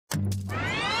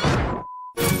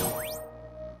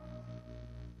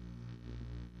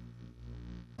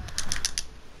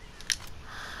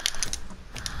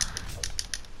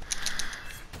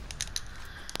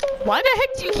Why the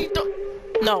heck do you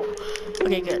keep No.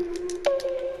 Okay, good.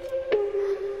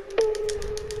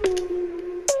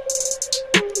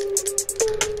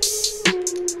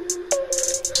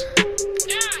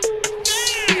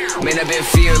 Man, I've been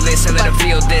fearless, I let him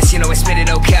feel this. You know I spit it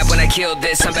no cap when I kill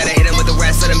this. I'm better hit him with the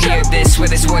rest, let him hear this. Where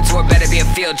this war tour better be a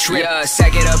field trip. Yeah,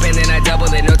 sack it up and then I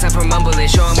double it. No time for mumbling,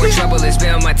 show him where trouble is.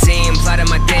 Been on my team, plotting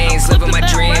my things, living my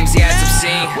dreams. Yeah, it's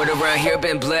obscene. Word around here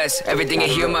been blessed. Everything I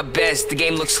hear my best. The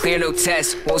game looks clear, no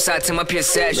test. Won't side to my pure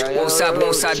sesh. Won't stop,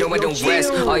 no I don't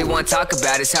rest. All you wanna talk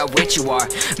about is how rich you are.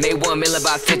 Made 1 mil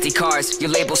about 50 cars. Your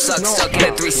label sucks, stuck in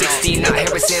a 360. Not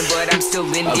Harrison, but I'm still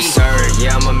indie. Absurd,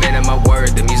 yeah, I'm a man of my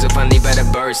word. The music finally better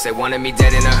burst. They wanted me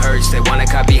dead in a hearse. They wanna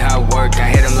copy how I work. I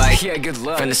hit them like, yeah, good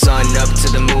luck. From the sun up to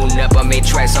the moon up. I made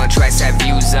tracks on tracks, had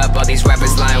views up. All these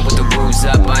rappers lying with the rules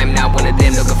up. I'm not one of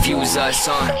them, they'll confuse us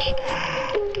on.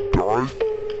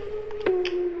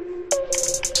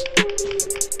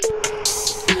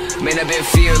 Man, I've been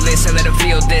fearless, I let him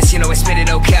feel this. You know I spit it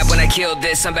no cap when I kill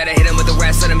this. I'm better hit him with the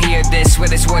rest, let him hear this. Where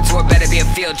this war tour better be a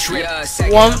field trip.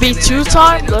 1v2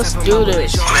 time? Let's do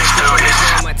this.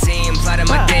 My team, plotting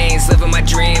my things, living my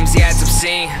dreams. Yeah, it's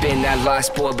obscene. Been that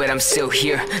lost boy, but I'm still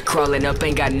here. Crawling up,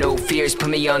 ain't got no fears. Put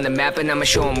me on the map and I'ma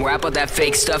show him rap. All that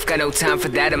fake stuff, got no time for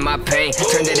that in my pain.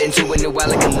 Turned it into a new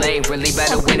elegant lane. Really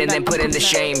better win and then put in the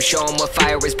shame. Show him what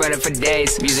fire is burning for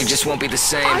days. Music just won't be the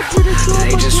same.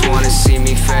 They just wanna see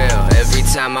me fail. Every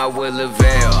time I will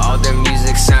avail. All their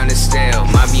music sounded stale.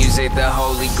 My music the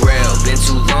holy grail. Been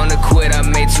too long to quit, I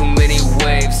made too many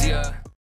waves, yeah.